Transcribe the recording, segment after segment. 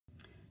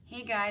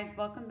Hey guys,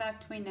 welcome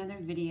back to another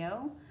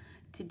video.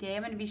 Today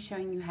I'm going to be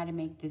showing you how to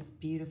make this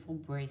beautiful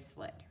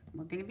bracelet.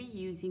 We're going to be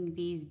using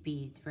these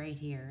beads right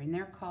here, and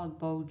they're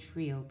called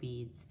BowTrio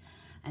beads,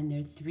 and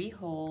they're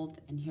 3-holed,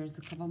 and here's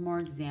a couple more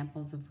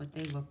examples of what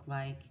they look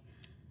like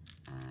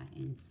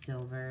in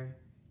silver.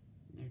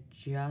 They're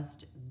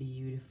just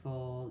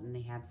beautiful, and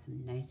they have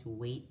some nice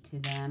weight to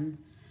them.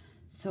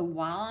 So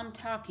while I'm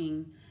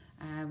talking,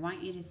 I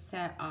want you to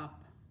set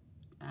up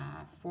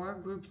 4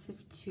 groups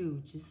of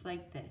 2, just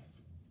like this.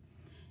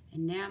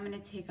 And now I'm going to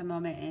take a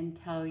moment and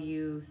tell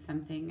you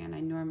something, and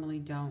I normally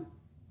don't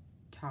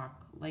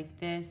talk like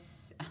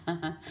this.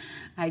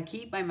 I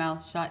keep my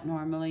mouth shut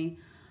normally,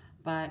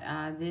 but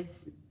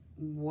this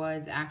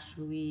was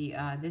actually,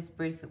 this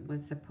bracelet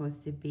was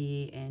supposed to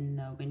be in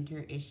the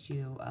winter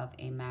issue of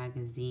a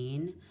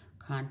magazine.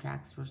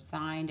 Contracts were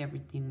signed,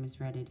 everything was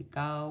ready to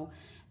go,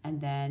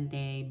 and then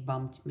they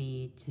bumped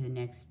me to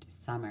next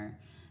summer.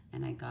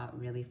 And I got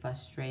really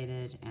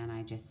frustrated, and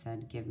I just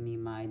said, give me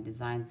my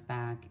designs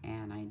back,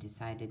 and I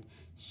decided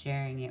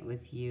sharing it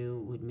with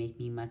you would make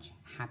me much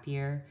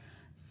happier.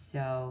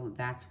 So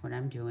that's what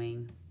I'm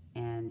doing,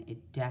 and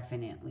it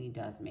definitely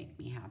does make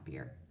me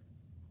happier.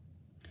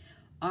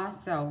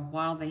 Also,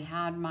 while they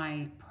had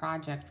my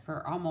project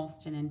for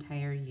almost an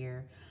entire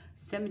year,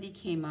 somebody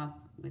came up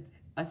with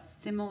a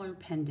similar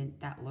pendant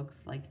that looks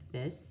like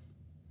this.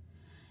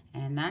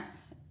 And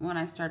that's when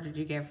I started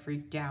to get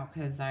freaked out,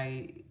 because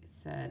I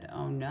said,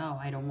 oh no,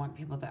 I don't want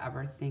people to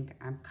ever think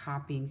I'm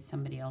copying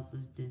somebody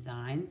else's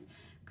designs,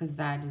 because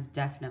that is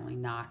definitely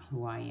not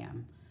who I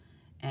am.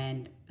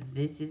 And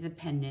this is a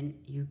pendant.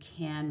 You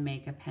can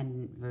make a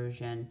pendant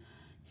version.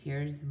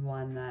 Here's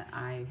one that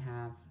I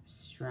have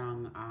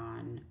strung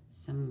on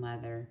some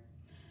leather.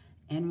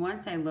 And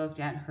once I looked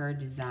at her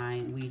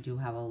design, we do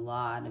have a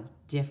lot of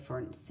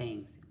different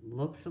things. It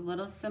looks a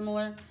little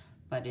similar,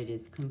 but it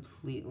is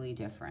completely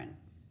different.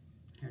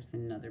 Here's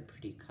another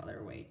pretty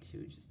colorway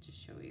too, just to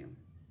show you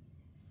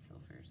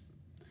silvers.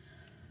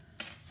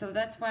 So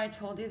that's why I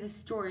told you this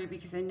story,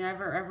 because I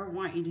never ever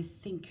want you to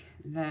think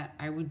that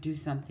I would do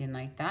something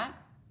like that.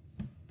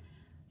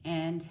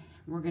 And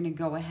we're gonna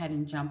go ahead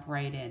and jump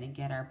right in and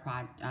get our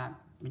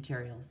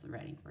materials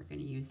ready. We're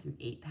gonna use some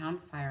 8-pound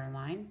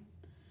Fireline,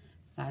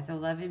 size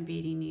 11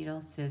 beading needle,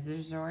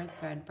 scissors or a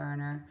thread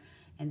burner,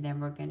 and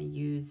then we're gonna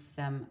use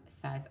some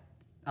size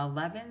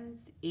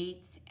 11s,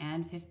 8s,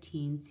 and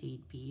 15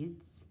 seed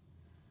beads,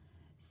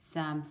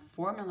 some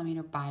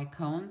 4mm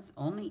Bicones,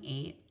 only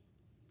 8,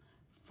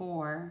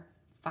 4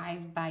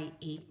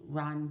 5x8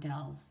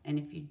 rondelles. And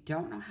if you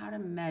don't know how to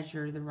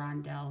measure the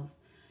rondelles,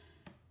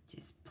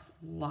 just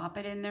plop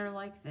it in there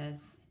like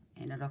this,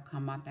 and it'll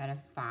come up at a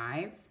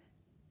 5,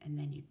 and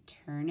then you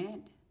turn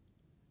it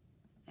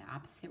the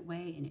opposite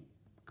way, and it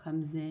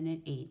comes in at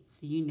 8. So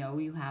you know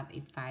you have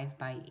a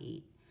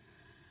 5x8.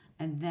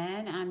 And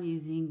then I'm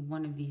using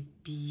one of these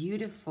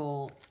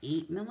beautiful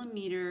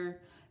 8mm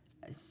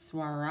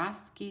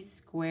Swarovski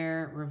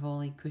square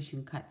Rivoli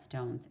cushion cut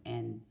stones,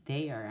 and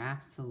they are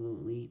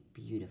absolutely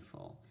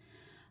beautiful.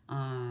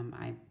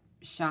 I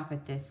shop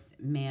at this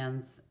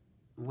man's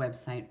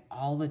website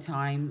all the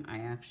time. I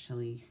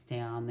actually stay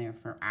on there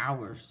for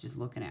hours just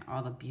looking at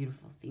all the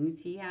beautiful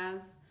things he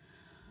has.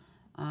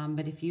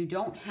 But if you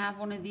don't have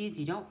one of these,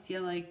 you don't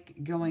feel like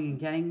going and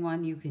getting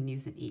one, you can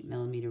use an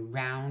 8mm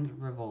round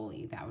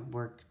Rivoli. That would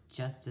work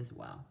just as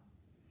well.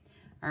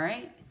 All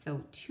right,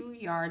 so 2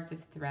 yards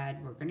of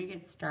thread. We're gonna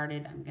get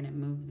started. I'm gonna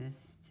move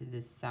this to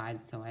this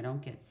side so I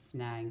don't get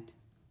snagged.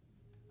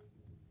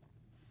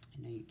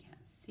 I know you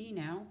can't see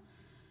now.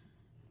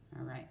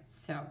 All right,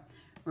 so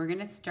we're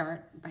gonna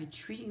start by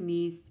treating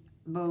these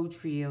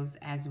BowTrios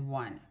as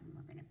one.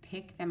 We're gonna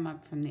pick them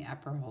up from the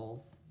upper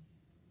holes.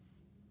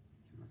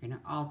 We're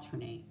gonna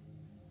alternate.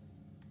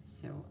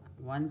 So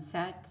 1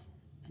 set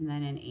and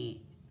then an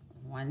 8.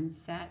 1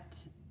 set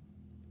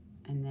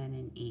and then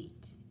an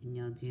 8. And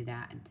you'll do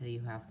that until you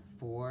have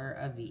 4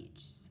 of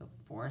each. So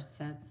 4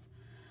 sets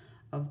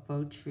of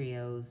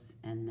BowTrios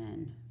and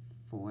then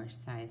 4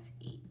 size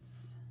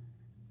 8s.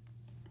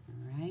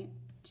 All right,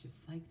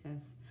 just like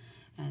this.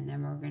 And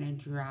then we're gonna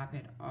drop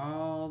it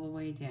all the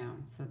way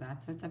down. So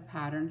that's what the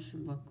pattern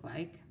should look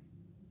like.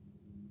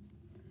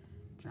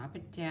 Drop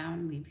it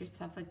down, leave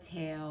yourself a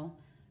tail.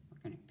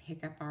 We're gonna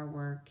pick up our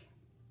work,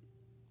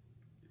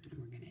 and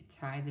we're gonna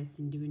tie this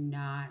into a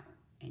knot,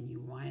 and you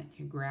want it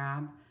to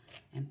grab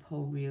and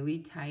pull really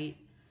tight.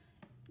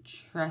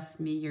 Trust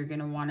me, you're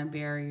gonna wanna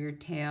bury your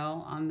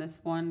tail on this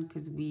one,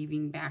 because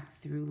weaving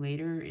back through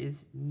later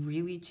is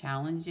really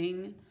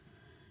challenging.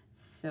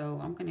 So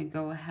I'm gonna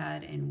go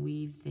ahead and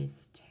weave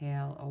this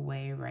tail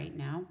away right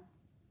now.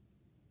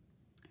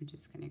 I'm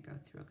just gonna go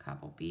through a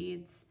couple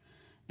beads.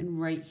 And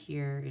right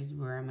here is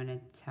where I'm gonna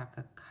tuck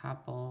a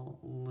couple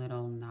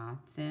little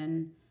knots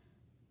in,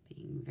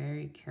 being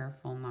very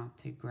careful not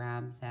to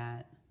grab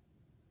that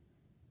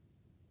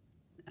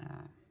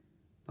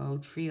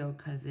BowTrio,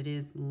 because it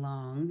is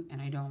long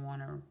and I don't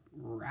want to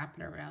wrap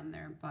it around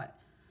there, but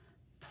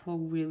pull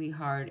really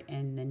hard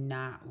and the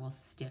knot will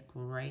stick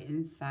right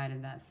inside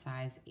of that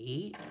size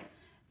 8,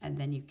 and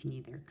then you can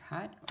either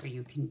cut or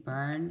you can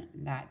burn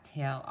that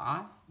tail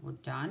off. We're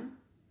done.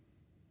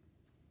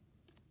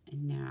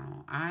 And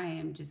now I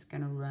am just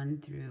going to run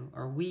through,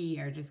 or we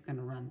are just going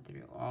to run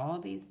through all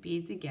these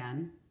beads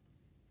again.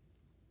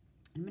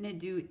 I'm going to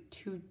do it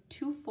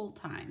two full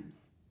times.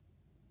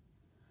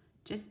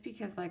 Just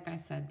because, like I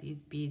said,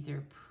 these beads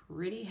are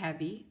pretty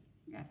heavy.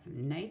 Got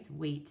some nice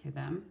weight to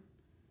them,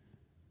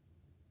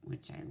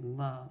 which I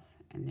love.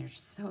 And they're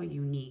so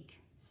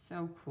unique,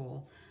 so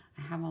cool.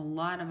 I have a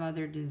lot of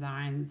other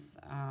designs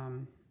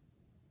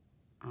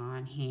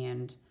on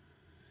hand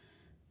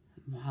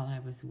while I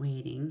was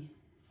waiting.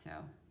 So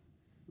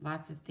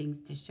lots of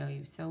things to show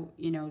you. So,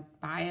 you know,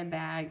 buy a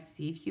bag,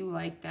 see if you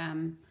like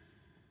them.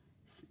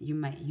 You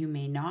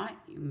may not,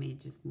 you may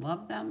just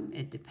love them.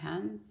 It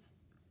depends.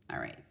 All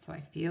right, so I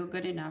feel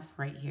good enough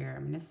right here.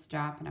 I'm gonna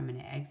stop and I'm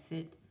gonna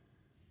exit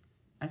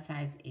a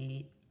size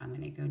 8. I'm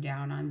gonna go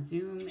down on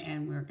Zoom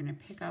and we're gonna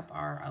pick up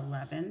our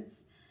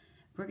 11s.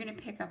 We're gonna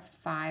pick up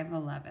 5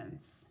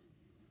 11s.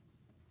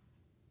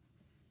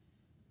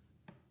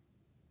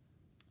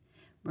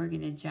 We're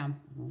gonna jump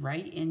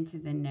right into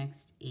the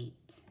next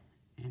 8.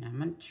 And I'm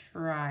gonna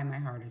try my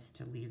hardest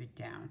to leave it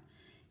down.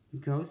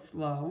 Go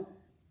slow.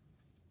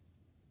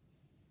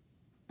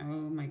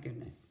 Oh my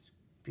goodness,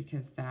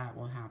 because that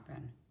will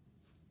happen.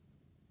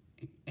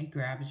 It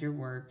grabs your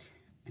work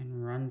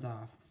and runs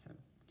off. So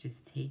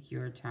just take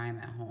your time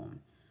at home.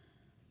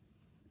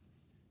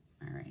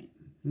 All right.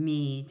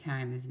 Me,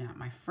 time is not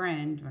my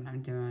friend when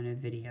I'm doing a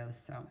video.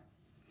 So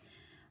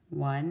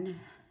 1,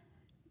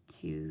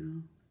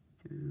 2,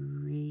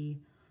 3,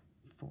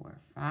 4,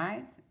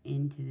 5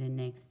 into the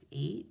next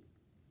 8.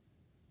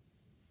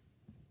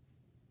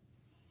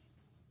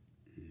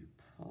 And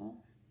pull.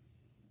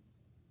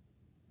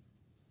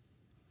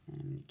 And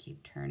I'm going to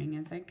keep turning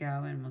as I go,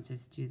 and we'll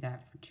just do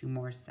that for 2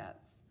 more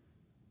sets.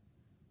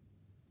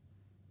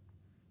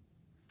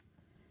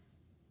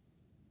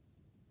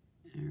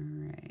 All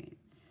right.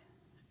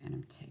 And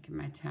I'm taking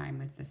my time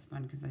with this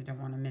one because I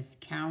don't want to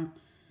miscount.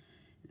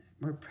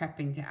 We're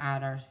prepping to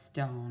add our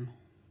stone.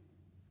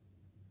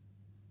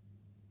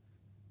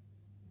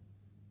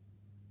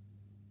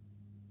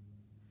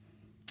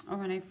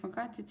 Oh, and I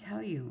forgot to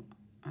tell you,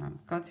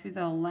 go through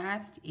the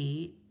last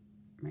 8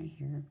 right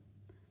here.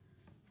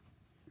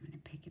 I'm going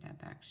to pick it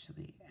up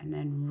actually, and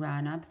then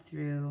run up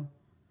through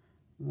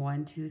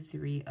 1, 2,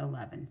 3,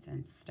 11s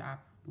and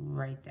stop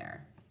right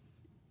there.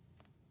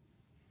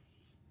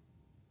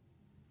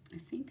 I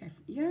think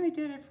yeah, I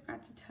did. I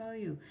forgot to tell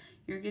you.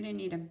 You're going to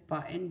need a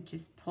button.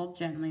 Just pull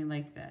gently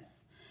like this.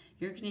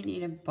 You're going to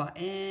need a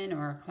button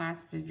or a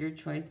clasp of your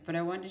choice, but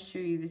I wanted to show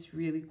you this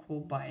really cool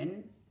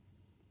button.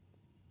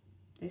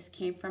 This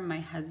came from my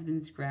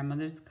husband's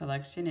grandmother's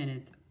collection, and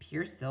it's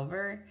pure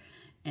silver,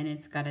 and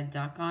it's got a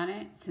duck on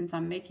it. Since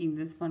I'm making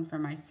this one for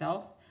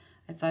myself,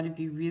 I thought it'd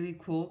be really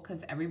cool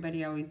because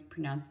everybody always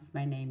pronounces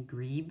my name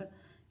Grebe,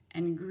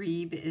 and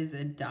Grebe is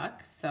a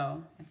duck,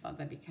 so I thought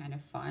that'd be kind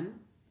of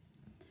fun.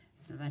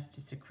 So that's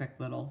just a quick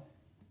little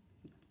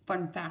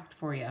fun fact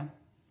for you.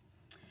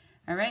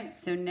 All right,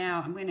 so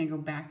now I'm going to go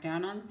back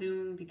down on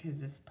Zoom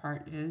because this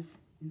part is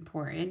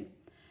important.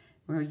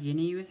 We're going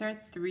to use our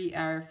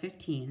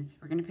 15s.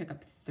 We're going to pick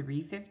up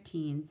 3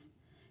 15s.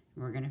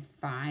 We're going to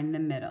find the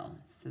middle.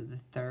 So the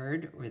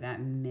third or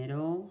that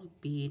middle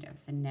bead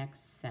of the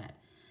next set.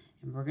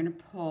 And we're going to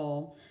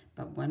pull,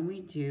 but when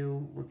we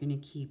do, we're going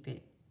to keep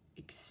it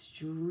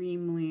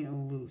extremely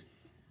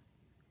loose.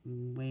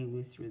 Way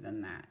looser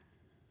than that.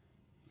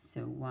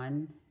 So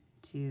 1,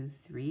 2,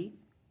 3.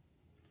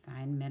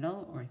 Find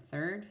middle or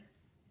third.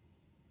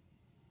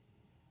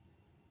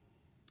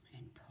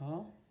 And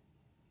pull.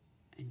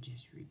 And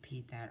just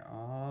repeat that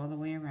all the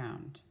way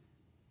around.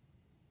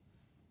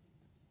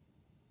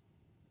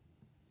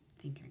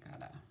 I think I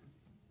got a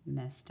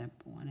messed up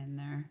one in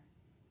there.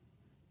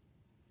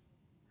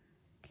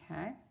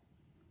 Okay.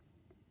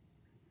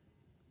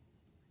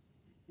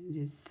 It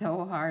is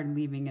so hard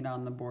leaving it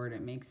on the board.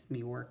 It makes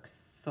me work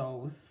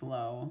so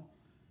slow.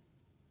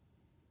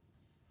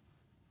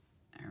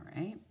 All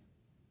right.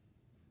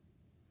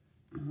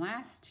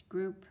 Last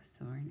group.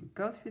 So we're going to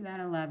go through that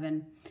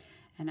 11.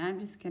 And I'm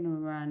just going to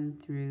run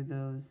through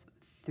those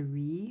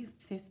 3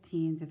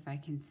 15s if I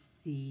can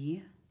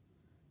see.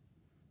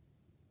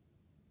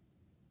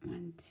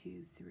 1,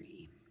 2,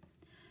 3.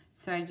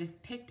 So I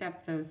just picked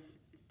up those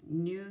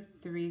new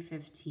 3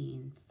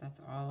 15s.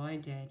 That's all I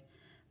did.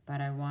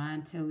 But I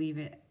want to leave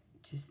it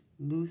just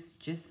loose,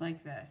 just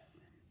like this.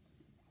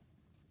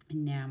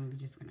 And now I'm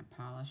just going to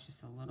polish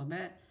just a little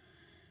bit.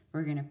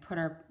 We're going to put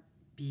our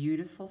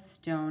beautiful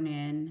stone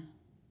in,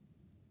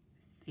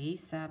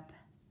 face up,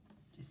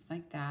 just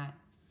like that.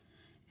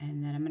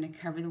 And then I'm going to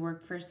cover the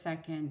work for a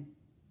second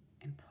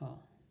and pull.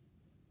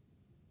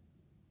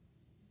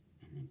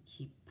 And then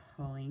keep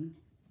pulling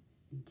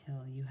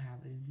until you have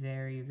a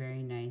very,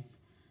 very nice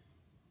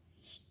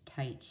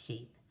tight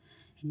shape.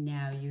 And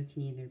now you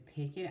can either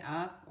pick it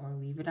up or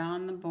leave it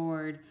on the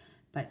board,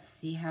 but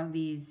see how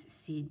these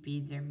seed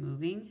beads are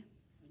moving?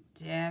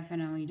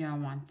 Definitely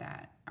don't want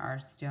that. Our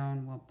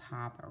stone will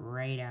pop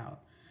right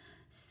out.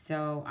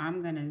 So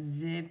I'm gonna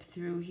zip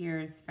through here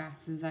as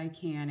fast as I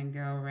can and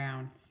go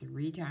around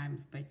 3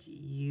 times, but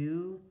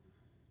you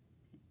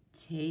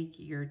take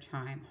your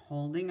time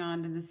holding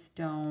on to the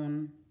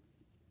stone,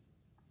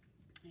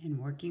 and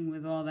working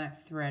with all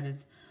that thread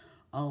is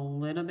a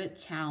little bit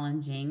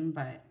challenging,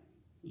 but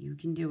you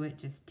can do it.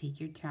 Just take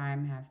your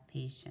time, have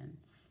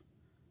patience.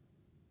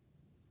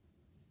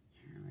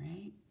 All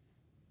right.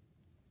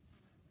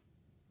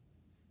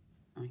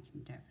 I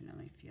can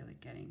definitely feel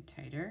it getting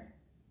tighter.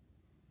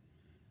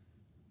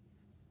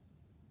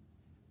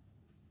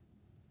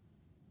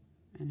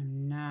 And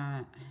I'm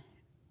not,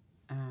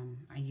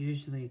 I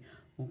usually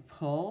will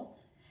pull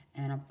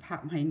and I'll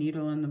pop my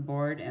needle in the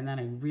board and then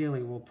I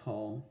really will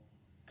pull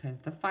because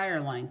the fire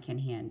line can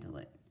handle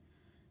it.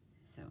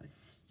 So it's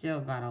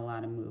still got a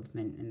lot of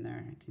movement in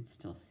there. I can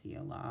still see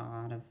a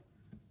lot of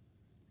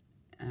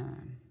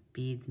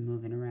beads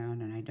moving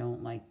around, and I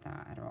don't like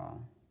that at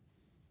all.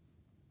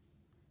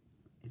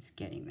 It's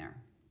getting there.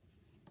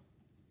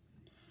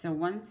 So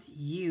once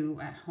you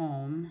at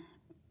home,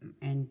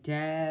 and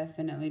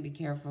definitely be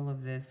careful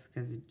of this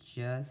because it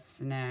just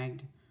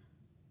snagged,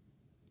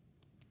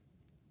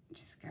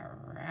 just got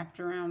wrapped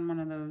around one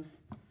of those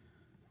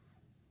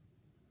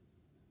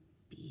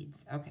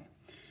beads. Okay.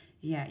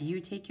 Yeah, you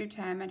take your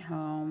time at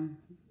home,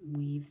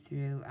 weave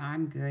through.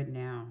 I'm good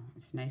now.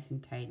 It's nice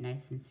and tight,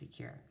 nice and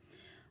secure.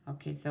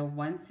 Okay, so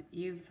once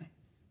you've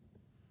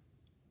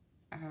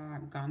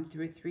gone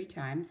through it 3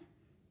 times,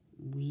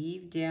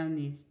 weave down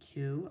these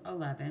 2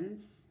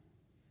 11s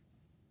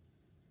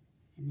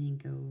and then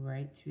go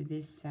right through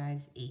this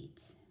size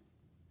 8.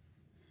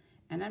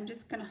 And I'm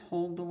just going to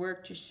hold the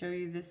work to show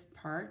you this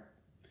part.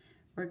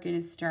 We're going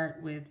to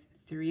start with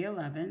 3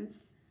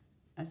 11s,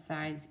 a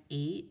size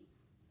 8,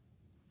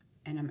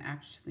 and I'm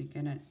actually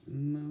going to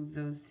move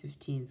those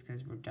 15s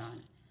because we're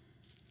done.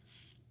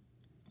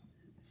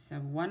 So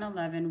 1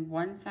 11,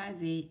 1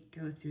 size 8,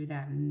 go through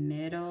that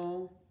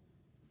middle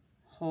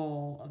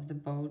hole of the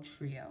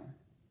BowTrio.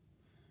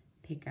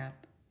 Pick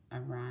up a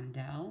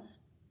rondelle,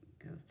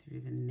 go through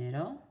the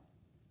middle,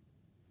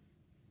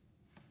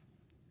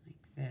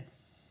 like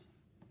this.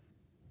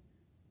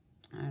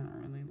 I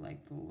don't really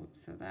like the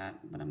looks of that,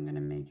 but I'm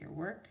gonna make it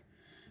work.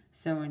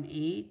 So an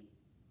 8,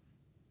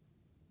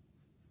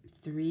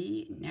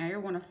 3, now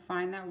you're gonna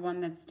find that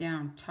one that's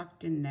down,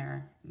 tucked in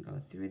there, and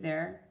go through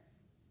there,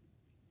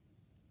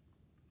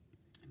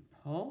 and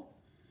pull,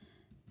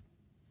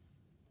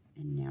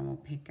 and now we'll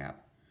pick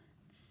up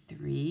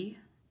 3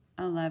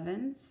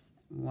 11s,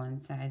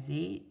 1 size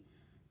 8,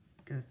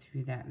 go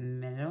through that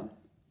middle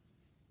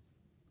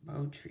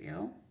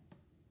BowTrio,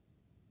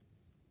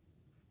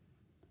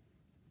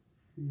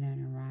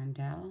 then a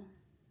rondelle,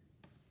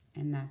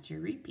 and that's your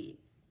repeat.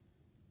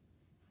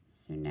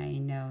 So now you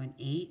know an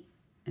 8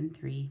 and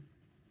 3.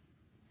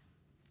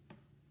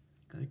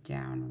 Go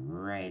down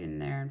right in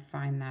there and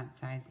find that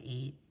size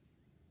 8.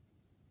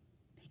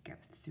 Pick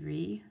up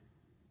 3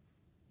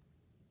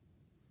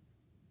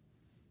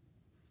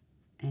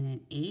 and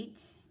an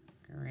 8.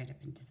 Go right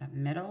up into that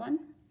middle one,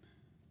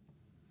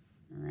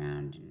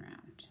 round and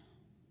round.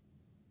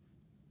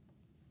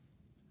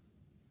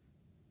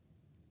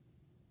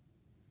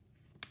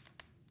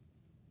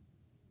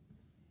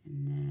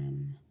 And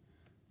then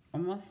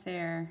almost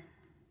there.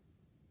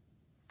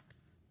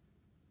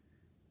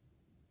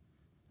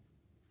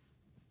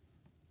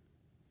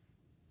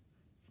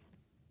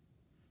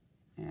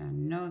 Yeah, I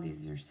know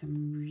these are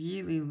some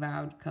really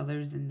loud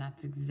colors, and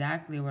that's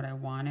exactly what I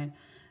wanted.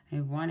 I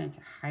wanted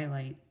to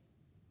highlight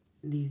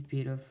these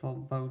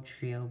beautiful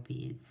BowTrio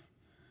beads.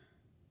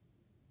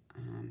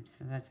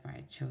 So that's why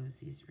I chose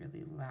these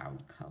really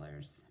loud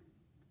colors.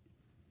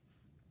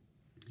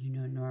 You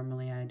know,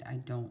 normally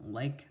I don't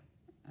like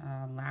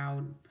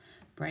loud,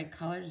 bright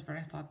colors, but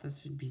I thought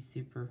this would be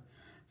super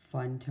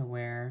fun to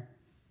wear.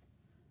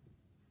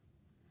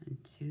 1,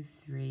 2,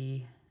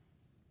 3,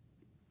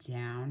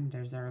 down.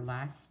 There's our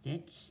last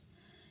stitch.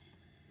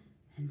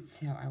 And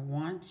so I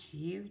want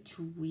you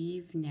to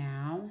weave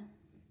now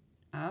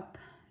up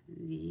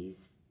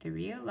these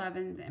 3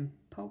 11s and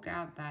poke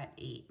out that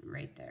 8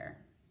 right there.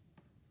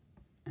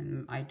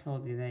 And I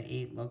told you that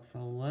 8 looks a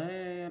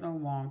little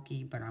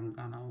wonky, but I'm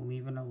gonna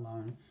leave it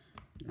alone.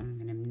 I'm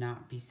gonna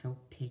not be so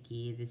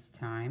picky this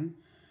time.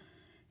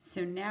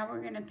 So now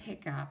we're gonna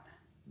pick up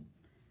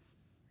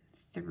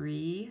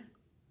 3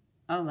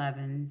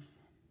 11s,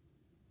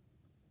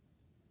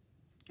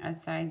 a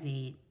size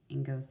 8,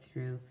 and go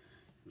through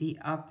the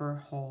upper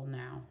hole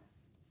now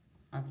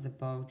of the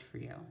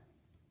BowTrio.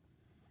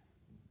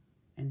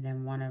 And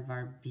then one of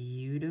our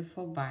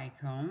beautiful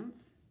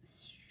bicones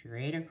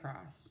straight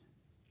across.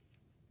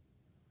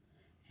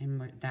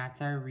 And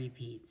that's our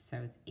repeat. So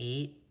it's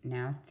 8,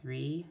 now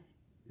 3,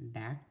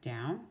 back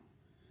down.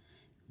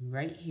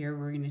 Right here,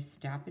 we're going to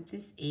stop at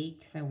this 8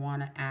 because I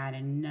want to add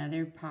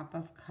another pop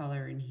of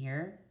color in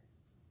here.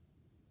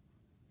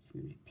 So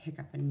I'm going to pick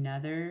up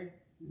another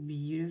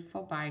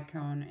beautiful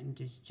bicone and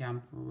just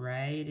jump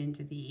right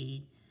into the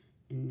 8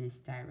 in this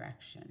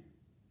direction.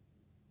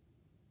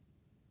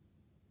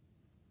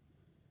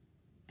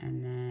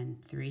 And then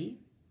 3,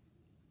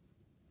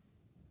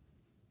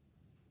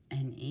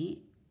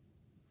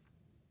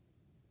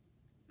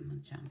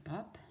 jump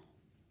up.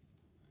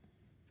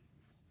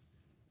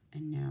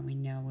 And now we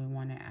know we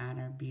want to add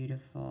our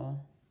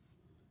beautiful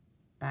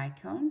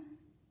bicone.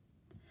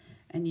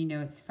 And you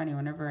know, it's funny,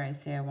 whenever I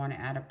say I want to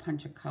add a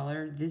punch of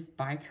color, this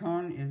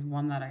bicone is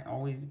one that I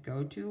always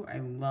go to. I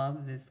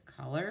love this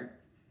color.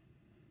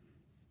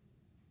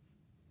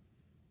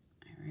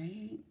 All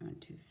right, 1,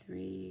 2,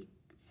 3,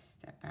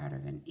 step out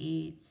of an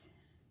 8.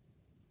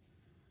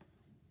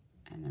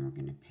 And then we're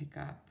going to pick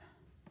up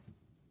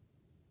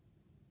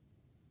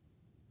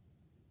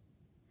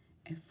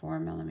a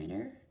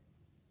 4mm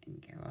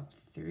and go up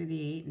through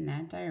the 8 in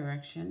that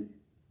direction.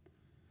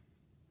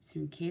 So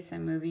in case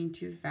I'm moving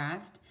too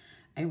fast,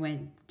 I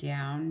went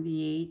down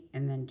the 8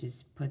 and then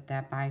just put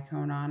that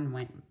bicone on and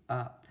went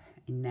up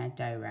in that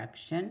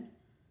direction.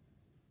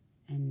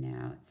 And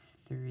now it's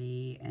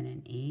 3 and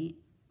an 8.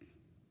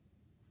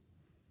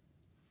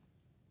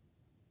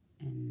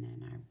 And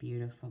then our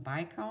beautiful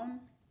bicone.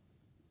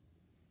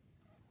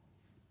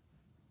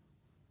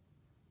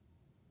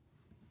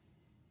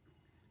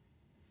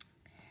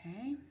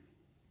 Okay.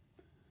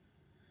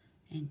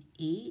 And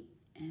 8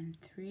 and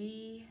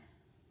 3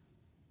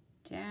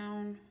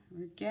 down.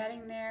 We're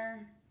getting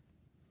there.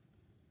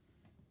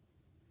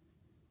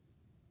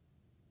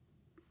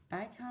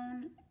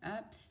 Bicone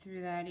up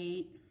through that 8.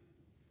 You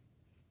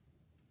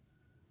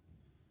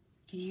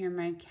can hear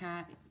my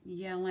cat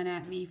yelling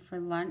at me for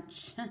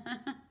lunch.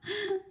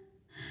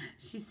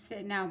 She's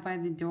sitting out by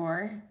the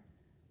door.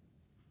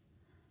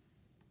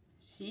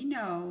 She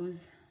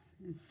knows.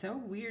 It's so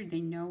weird.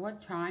 They know what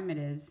time it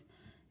is.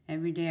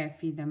 Every day I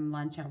feed them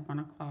lunch at 1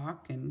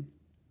 o'clock and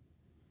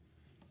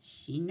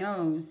she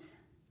knows.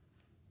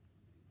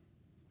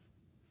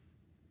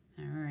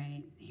 All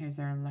right, here's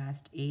our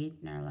last 8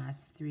 and our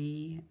last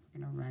 3.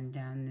 We're gonna run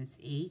down this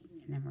 8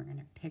 and then we're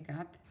gonna pick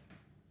up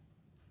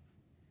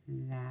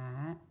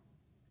that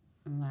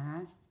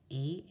last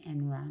 8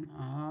 and run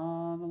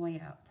all the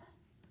way up.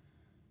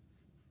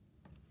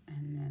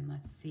 And then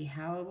let's see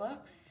how it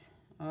looks.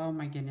 Oh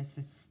my goodness,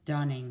 it's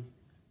stunning.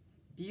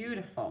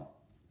 Beautiful.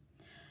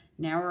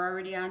 Now we're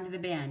already onto the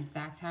band.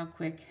 That's how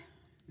quick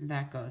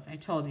that goes. I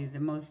told you the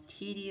most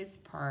tedious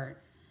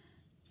part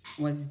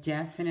was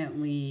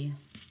definitely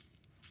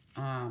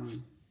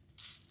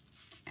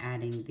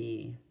adding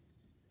the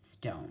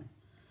stone.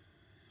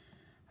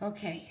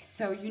 Okay,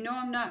 so you know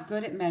I'm not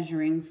good at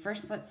measuring.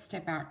 First, let's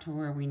step out to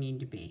where we need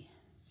to be.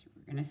 So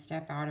we're gonna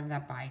step out of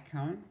that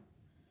bicone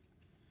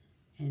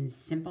and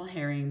simple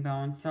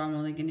herringbone. So I'm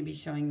only gonna be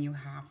showing you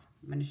half.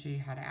 I'm gonna show you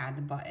how to add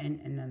the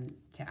button, and then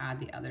to add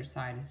the other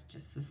side is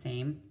just the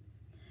same.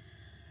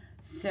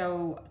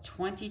 So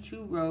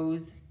 22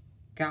 rows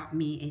got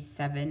me a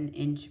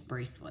 7-inch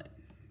bracelet.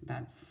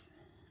 That's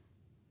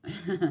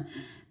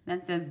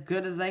that's as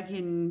good as I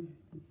can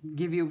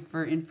give you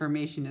for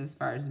information as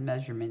far as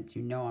measurements.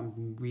 You know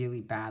I'm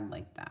really bad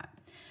like that.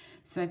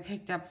 So I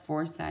picked up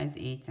 4 size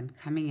 8s. I'm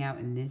coming out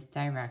in this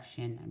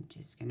direction. I'm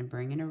just gonna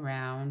bring it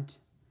around.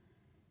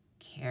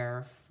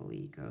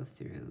 Carefully go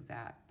through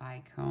that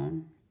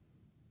bicone.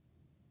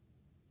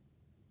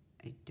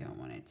 I don't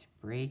want it to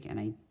break and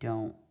I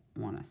don't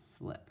want to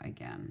slip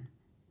again.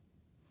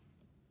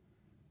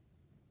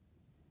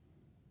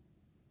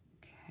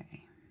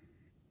 Okay.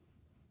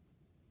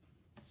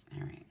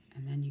 All right,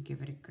 and then you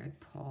give it a good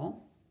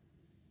pull.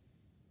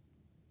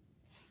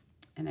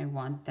 And I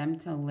want them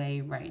to lay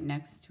right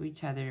next to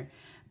each other,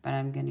 but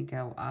I'm going to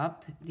go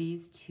up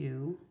these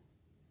 2,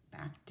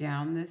 back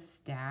down this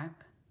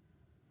stack,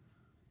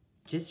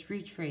 just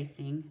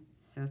retracing,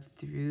 so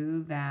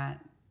through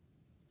that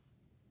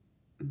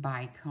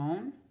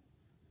bicone,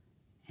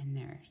 and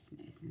there's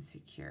nice and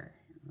secure,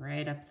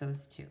 right up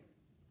those 2.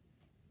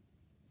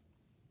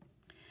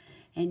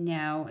 And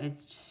now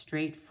it's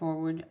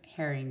straightforward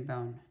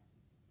herringbone.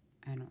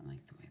 I don't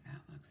like the way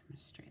that looks. I'm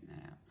gonna straighten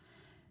that out.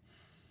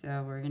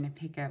 So we're gonna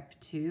pick up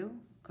 2,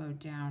 go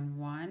down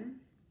 1,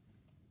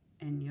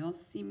 and you'll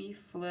see me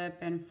flip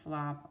and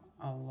flop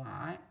a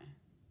lot.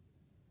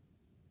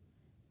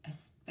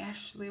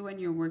 Especially when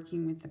you're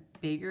working with the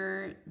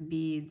bigger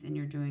beads and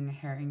you're doing a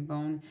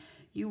herringbone,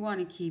 you want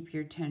to keep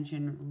your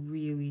tension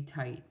really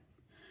tight.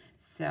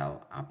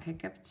 So I'll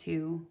pick up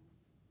 2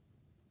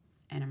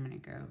 and I'm going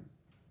to go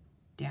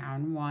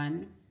down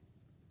 1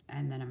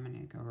 and then I'm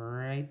going to go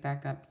right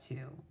back up 2.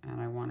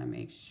 And I want to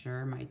make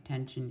sure my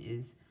tension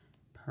is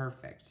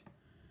perfect.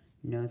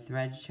 No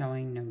thread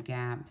showing, no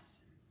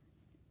gaps.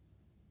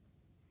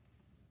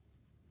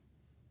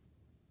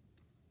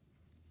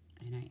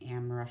 And I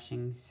am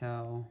rushing,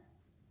 so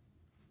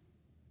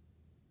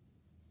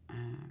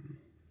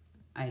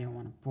I don't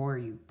want to bore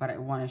you, but I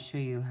want to show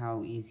you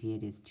how easy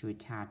it is to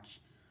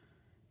attach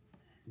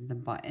the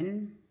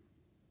button.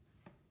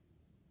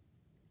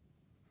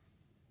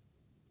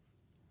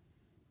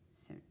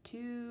 So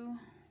 2,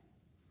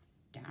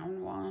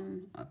 down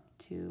 1, up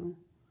 2.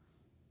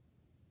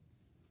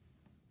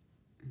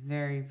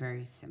 Very,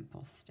 very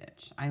simple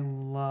stitch. I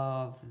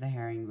love the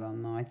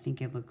herringbone though. I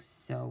think it looks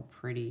so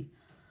pretty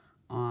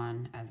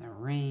on as a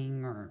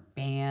ring or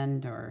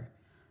band or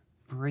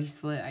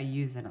bracelet. I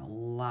use it a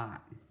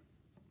lot.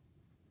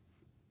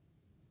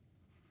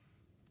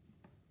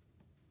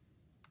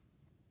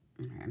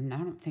 I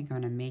don't think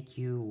I'm going to make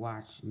you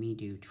watch me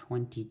do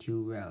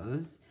 22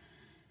 rows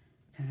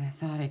because I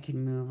thought I could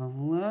move a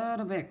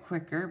little bit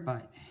quicker,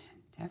 but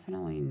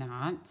definitely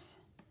not.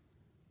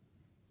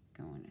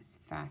 Going as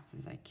fast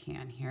as I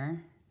can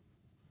here.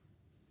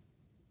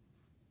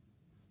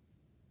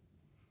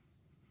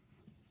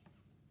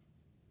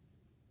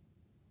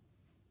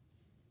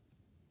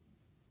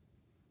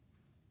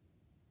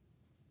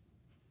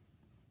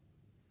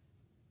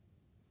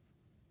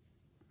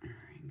 All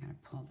right, I'm going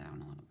to pull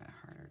down a little bit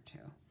harder too.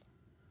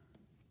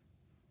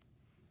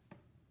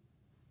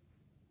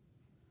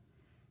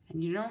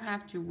 And you don't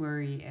have to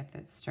worry if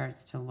it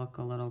starts to look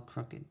a little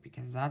crooked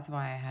because that's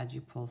why I had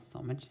you pull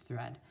so much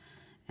thread.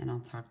 And I'll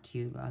talk to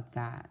you about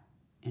that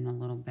in a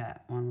little bit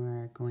when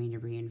we're going to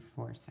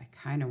reinforce. I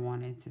kind of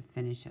wanted to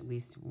finish at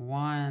least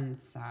one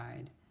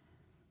side.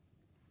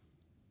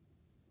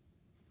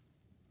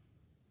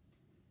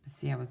 But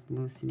see, I was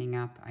loosening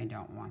up. I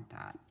don't want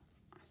that.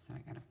 So I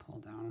got to pull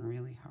down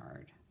really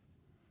hard.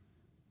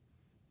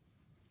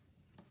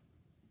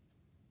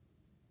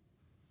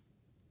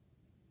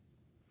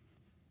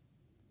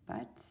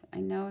 But I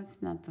know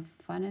it's not the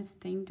funnest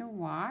thing to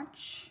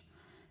watch,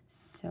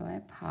 so I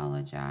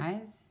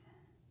apologize.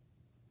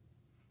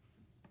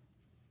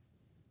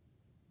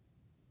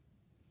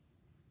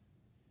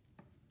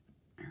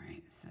 All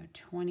right, so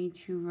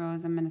 22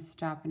 rows. I'm going to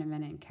stop in a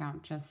minute and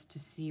count just to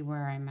see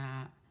where I'm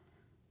at.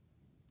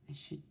 I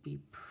should be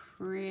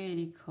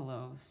pretty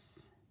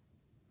close.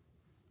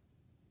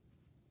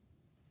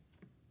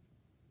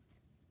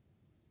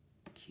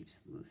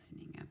 Keeps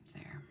loosening up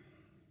there.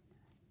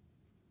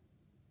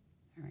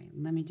 All right,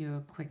 let me do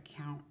a quick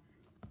count.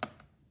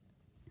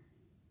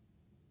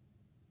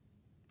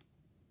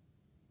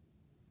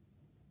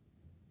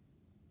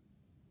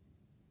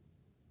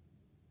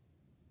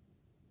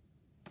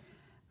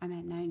 I'm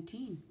at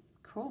 19.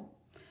 Cool.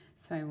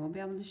 So I will be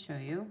able to show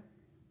you.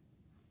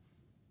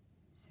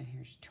 So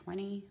here's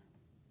 20.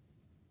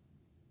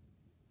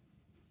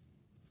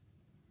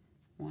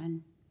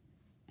 1.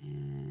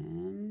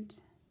 And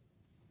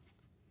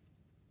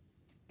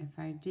if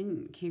I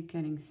didn't keep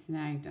getting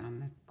snagged on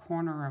the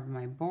corner of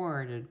my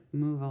board, it'd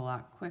move a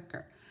lot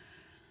quicker.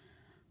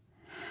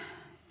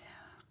 So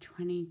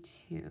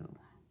 22.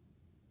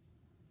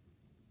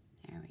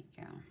 There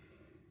we go.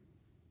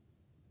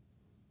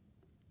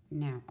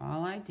 Now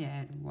all I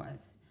did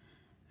was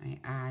I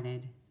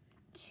added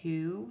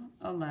 2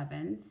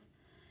 11s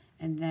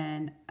and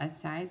then a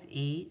size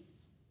 8.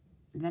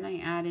 Then I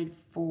added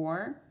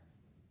 4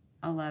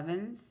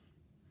 11s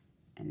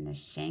and the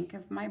shank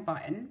of my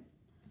button.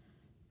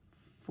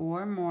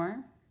 4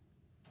 more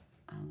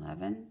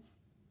 11s,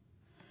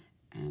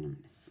 and I'm going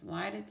to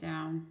slide it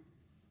down,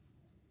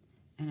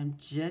 and I'm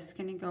just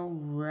going to go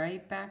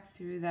right back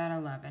through that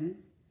 11.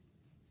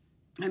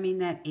 I mean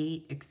that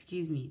 8,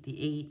 excuse me,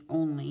 the 8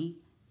 only.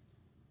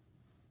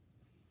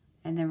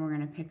 And then we're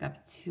going to pick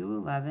up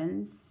 2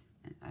 11s.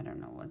 And I don't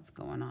know what's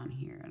going on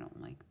here. I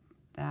don't like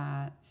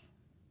that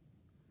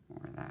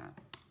or that.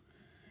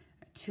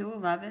 2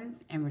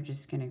 11s, and we're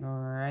just going to go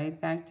right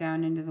back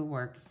down into the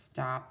work.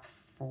 Stop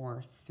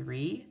for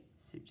 3.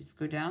 So just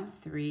go down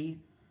 3,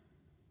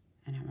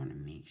 and I want to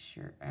make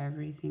sure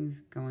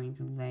everything's going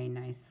to lay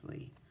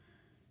nicely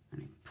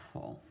when I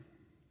pull.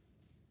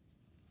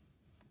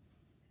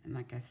 And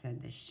like I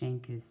said, the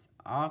shank is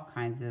all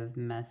kinds of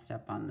messed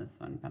up on this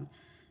one, but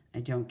I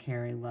don't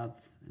care. I love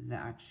the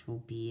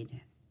actual bead,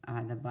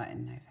 the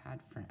button I've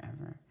had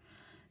forever.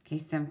 Okay,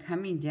 so I'm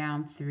coming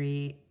down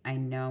 3. I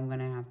know I'm going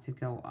to have to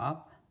go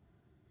up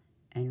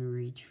and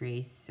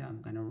retrace, so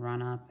I'm going to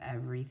run up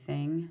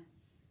everything.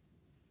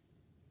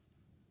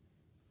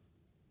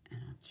 And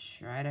I'll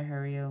try to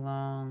hurry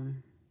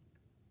along.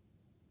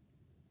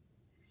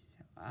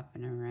 So up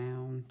and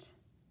around.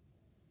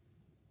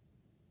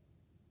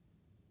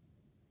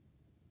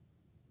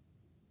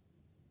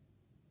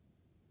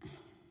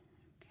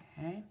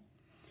 Okay.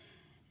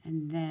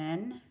 And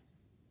then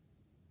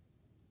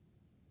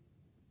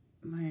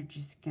we're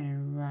just going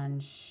to run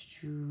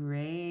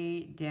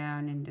straight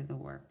down into the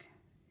work.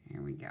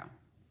 Here we go.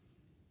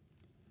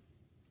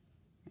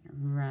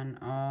 Run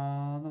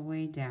all the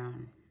way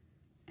down.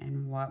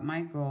 And what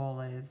my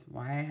goal is,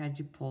 why I had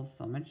you pull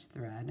so much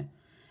thread.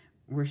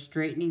 We're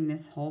straightening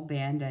this whole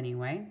band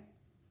anyway.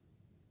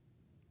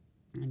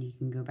 And you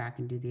can go back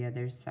and do the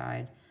other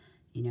side,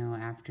 you know,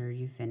 after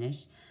you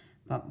finish.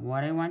 But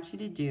what I want you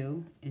to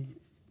do is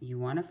you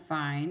want to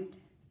find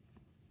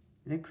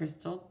the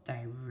crystal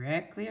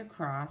directly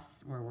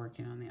across. We're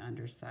working on the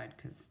underside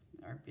because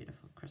our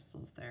beautiful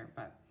crystal's there.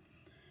 But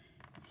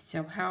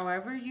so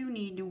however you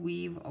need to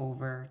weave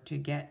over to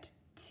get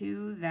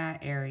to that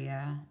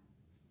area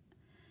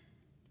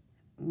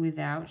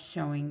without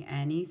showing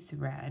any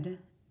thread.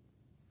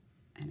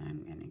 And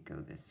I'm going to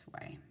go this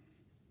way.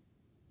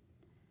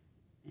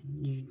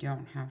 And you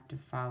don't have to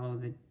follow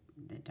the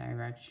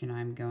direction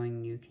I'm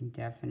going. You can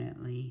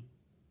definitely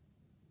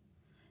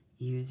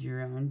use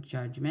your own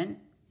judgment.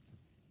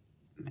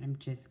 But I'm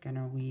just going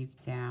to weave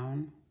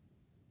down.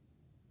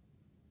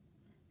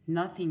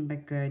 Nothing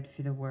but good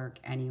for the work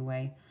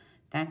anyway.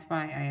 That's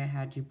why I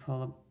had you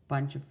pull a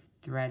bunch of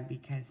thread,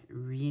 because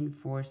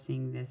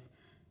reinforcing this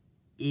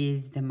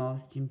is the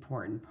most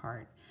important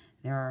part.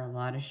 There are a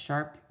lot of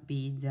sharp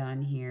beads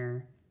on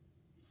here,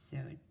 so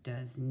it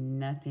does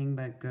nothing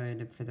but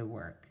good for the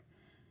work.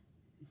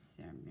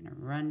 So I'm gonna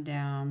run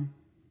down,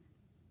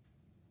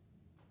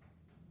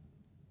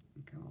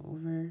 go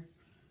over.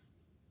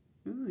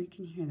 Ooh, you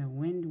can hear the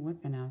wind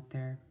whipping out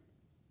there.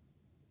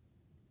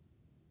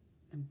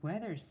 The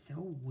weather's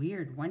so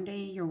weird. One day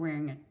you're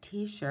wearing a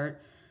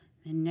t-shirt,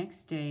 the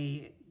next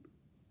day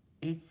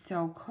it's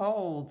so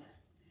cold.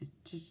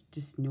 It's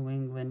just New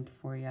England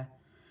for you.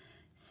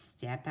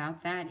 Step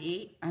out that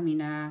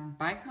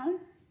bicone,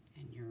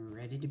 and you're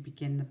ready to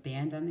begin the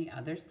band on the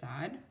other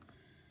side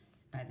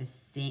by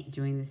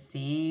doing the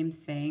same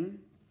thing.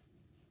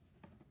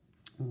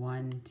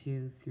 1,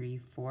 2, 3,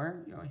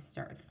 4. You always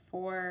start with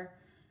 4.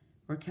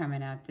 We're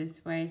coming out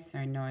this way, so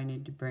I know I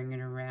need to bring it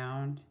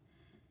around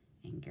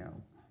and go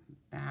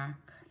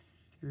back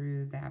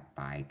through that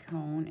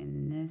bicone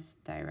in this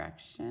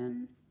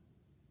direction.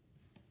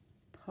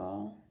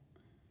 Pull,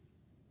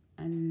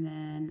 and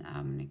then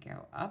I'm gonna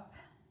go up.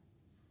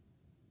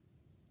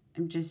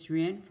 I'm just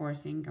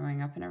reinforcing,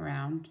 going up and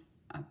around,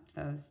 up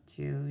those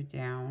 2,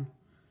 down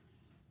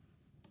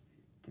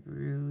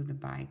through the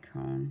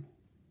bicone,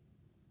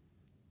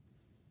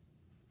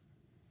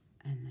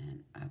 and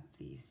then up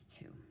these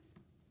 2.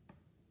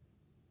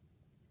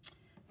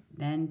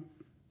 Then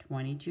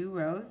 22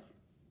 rows.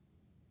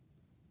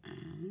 I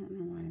don't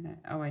know why that,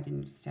 oh, I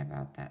didn't step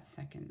out that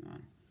second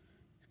one.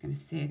 I was gonna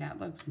say that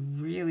looks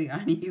really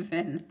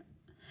uneven.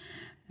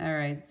 All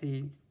right, so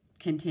you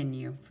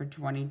continue for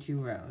 22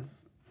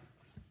 rows.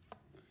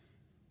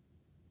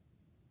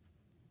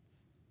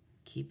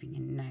 Keeping a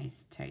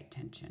nice tight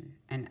tension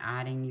and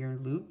adding your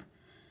loop,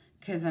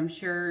 because I'm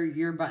sure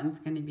your button's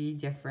going to be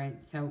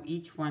different. So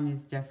each one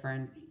is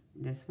different.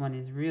 This one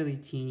is really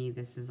teeny.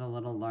 This is a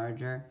little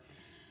larger.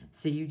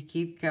 So you'd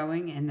keep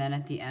going, and then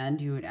at the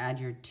end you would add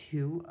your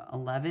 2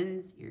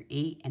 11s, your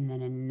 8, and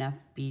then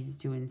enough beads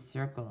to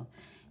encircle.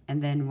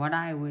 And then what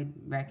I would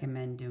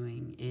recommend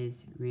doing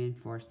is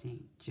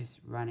reinforcing, just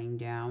running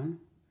down,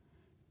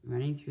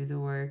 running through the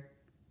work,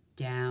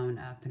 down,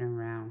 up, and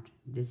around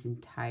this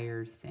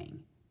entire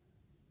thing.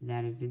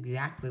 That is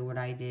exactly what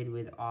I did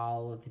with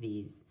all of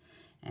these.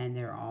 And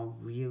they're all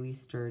really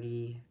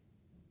sturdy,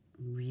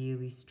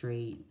 really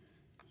straight.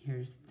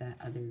 Here's the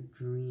other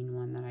green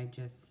one that I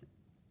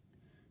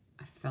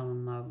fell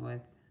in love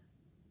with.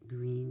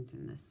 Greens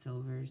and the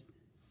silvers.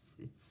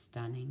 It's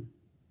stunning.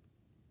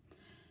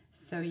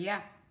 So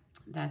yeah,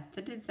 that's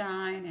the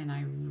design, and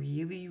I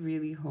really,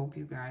 really hope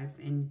you guys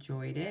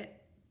enjoyed it.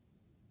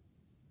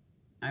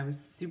 I was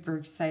super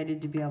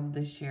excited to be able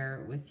to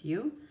share it with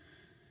you.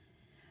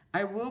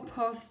 I will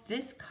post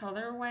this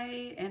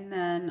colorway, and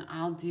then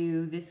I'll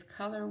do this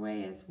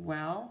colorway as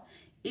well.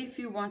 If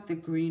you want the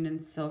green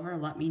and silver,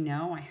 let me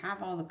know. I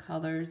have all the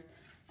colors,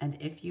 and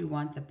if you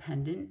want the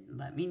pendant,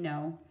 let me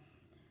know.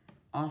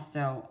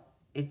 Also,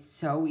 it's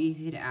so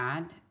easy to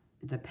add.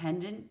 The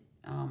pendant,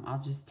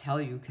 I'll just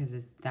tell you because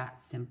it's that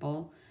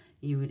simple.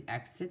 You would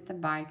exit the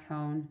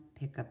bicone,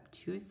 pick up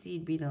 2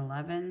 seed bead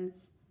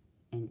 11s,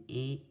 and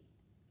 8,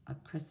 a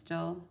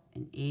crystal,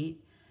 and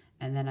 8,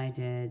 and then I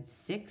did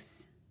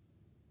 6,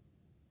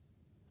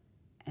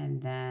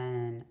 and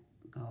then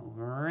go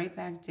right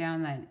back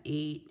down that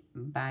 8,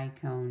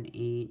 bicone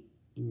 8,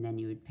 and then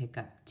you would pick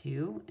up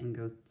 2 and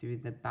go through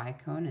the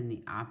bicone in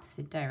the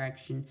opposite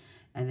direction,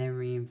 and then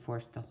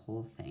reinforce the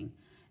whole thing.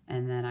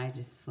 And then I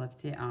just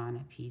slipped it on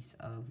a piece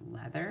of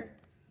leather,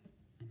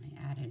 and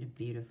I added a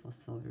beautiful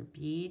silver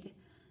bead,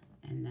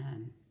 and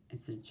then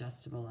it's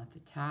adjustable at the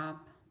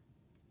top.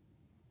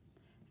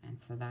 And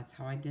so that's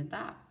how I did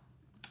that.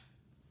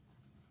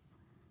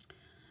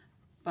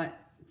 But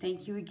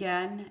thank you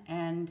again,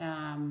 and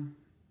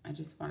I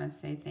just want to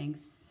say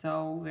thanks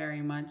so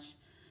very much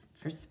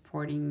for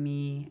supporting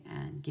me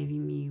and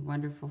giving me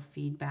wonderful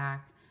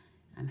feedback.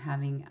 I'm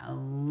having a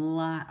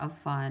lot of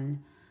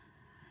fun.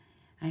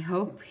 I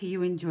hope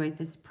you enjoyed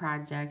this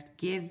project.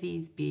 Give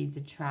these beads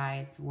a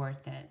try. It's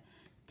worth it.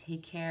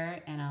 Take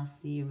care, and I'll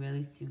see you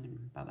really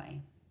soon.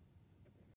 Bye-bye.